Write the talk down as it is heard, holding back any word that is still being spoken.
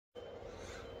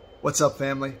What's up,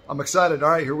 family? I'm excited.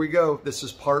 All right, here we go. This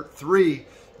is part 3,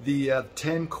 the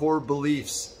 10 core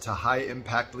beliefs to high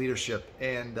impact leadership.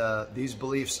 And these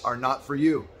beliefs are not for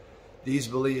you. These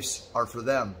beliefs are for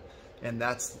them. And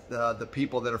that's the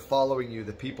people that are following you,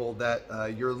 the people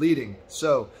that you're leading.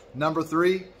 So number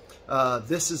 3,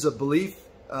 this is a belief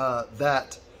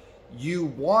that you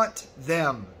want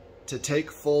them to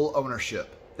take full ownership.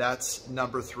 That's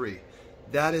number 3.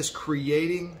 That is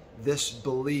creating this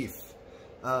belief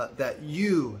that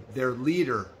you, their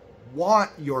leader, want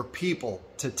your people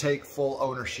to take full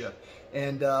ownership.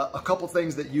 And a couple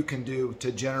things that you can do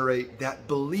to generate that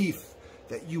belief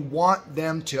that you want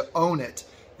them to own it.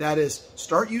 That is,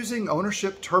 start using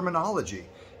ownership terminology.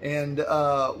 And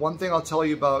one thing I'll tell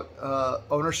you about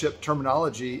ownership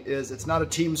terminology is it's not a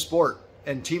team sport.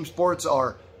 And team sports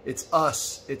are, it's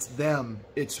us, it's them,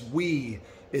 it's we,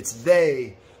 it's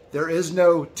they. There is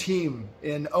no team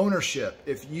in ownership.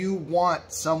 If you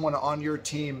want someone on your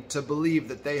team to believe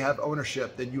that they have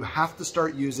ownership, then you have to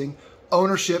start using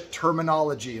ownership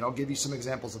terminology. And I'll give you some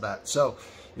examples of that. So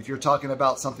if you're talking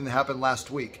about something that happened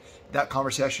last week, that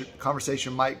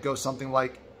conversation might go something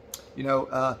like,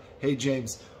 hey,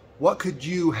 James, what could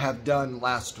you have done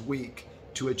last week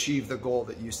to achieve the goal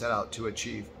that you set out to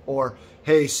achieve? Or,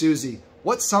 hey, Susie,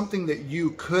 what's something that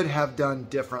you could have done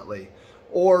differently?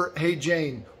 Or, hey,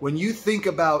 Jane, when you think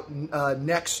about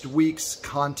next week's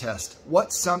contest,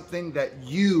 what's something that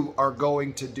you are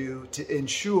going to do to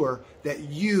ensure that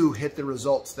you hit the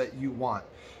results that you want?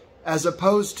 As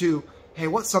opposed to, hey,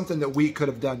 what's something that we could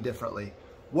have done differently?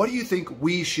 What do you think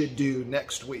we should do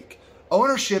next week?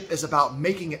 Ownership is about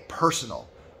making it personal.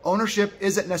 Ownership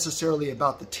isn't necessarily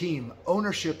about the team.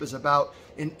 Ownership is about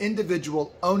an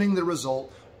individual owning the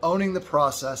result, owning the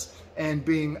process, and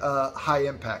being high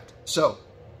impact. So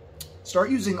start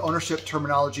using ownership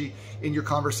terminology in your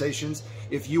conversations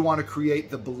if you want to create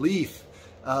the belief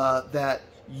that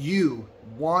you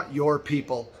want your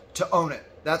people to own it.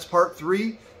 That's part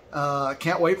 3.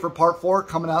 Can't wait for part 4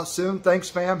 coming out soon. Thanks,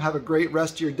 fam. Have a great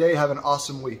rest of your day. Have an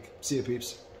awesome week. See you,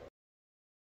 peeps.